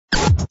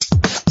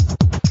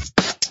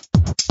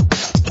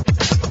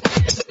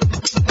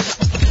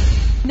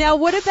Now,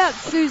 what about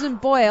Susan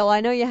Boyle? I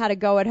know you had a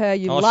go at her.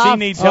 You She laughed.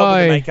 needs help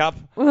with the makeup.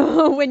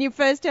 When you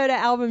first heard her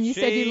album, you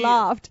said you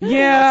laughed.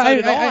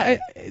 Yeah,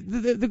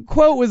 the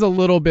quote was a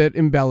little bit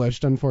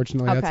embellished,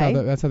 unfortunately. Okay.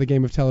 That's how the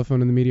game of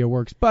telephone in the media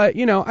works. But,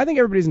 I think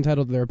everybody's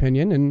entitled to their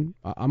opinion, and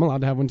I'm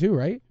allowed to have one too,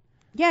 right?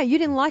 Yeah, you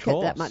didn't like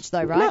it that much,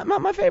 though, right?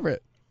 Not my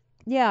favorite.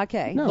 Yeah,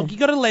 okay. No. Look, you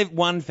got to let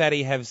one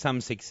fatty have some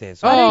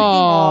success.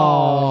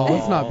 Oh,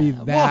 let's not be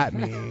that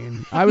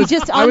mean. I was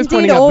just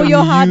pointing undid out all the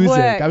your hard music.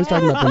 work. I was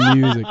talking about the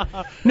music.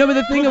 No, but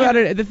the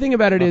thing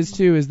about it is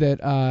too is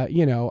that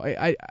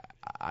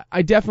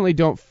I definitely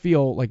don't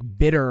feel like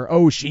bitter.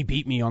 Oh, she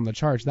beat me on the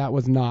charts. That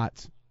was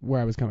not where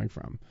I was coming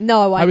from.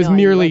 No, I was know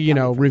merely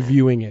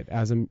reviewing it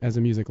as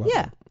a music lover.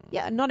 Yeah.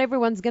 Yeah, not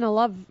everyone's going to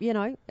love, every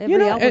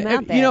album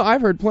out there.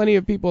 I've heard plenty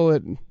of people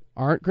that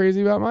aren't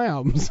crazy about my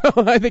album, so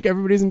I think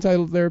everybody's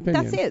entitled to their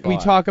opinion. That's it. We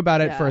talk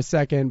about it for a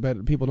second,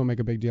 but people don't make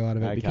a big deal out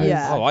of it because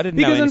I didn't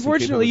know because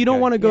unfortunately you don't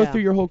want to go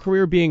through your whole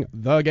career being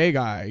the gay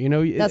guy,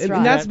 That's right.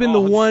 And that's been the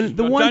one.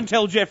 Don't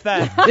tell Jeff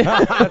that.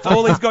 That's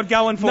all he's got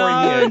going for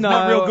him here. He's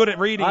not real good at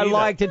reading. I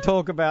like to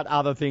talk about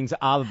other things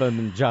other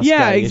than just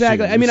yeah, gay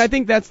exactly. issues. I mean, I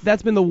think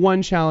that's been the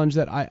one challenge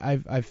that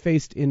I've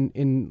faced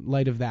in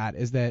light of that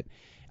is that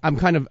I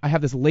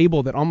have this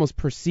label that almost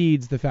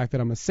precedes the fact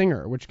that I'm a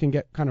singer, which can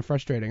get kind of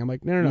frustrating. I'm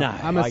like, no,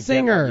 I'm a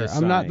singer.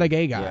 I'm not the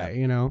gay guy,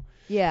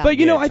 Yeah. But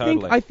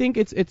totally. I think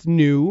it's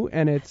new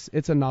and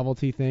it's a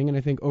novelty thing, and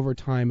I think over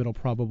time it'll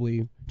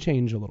probably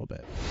change a little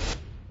bit.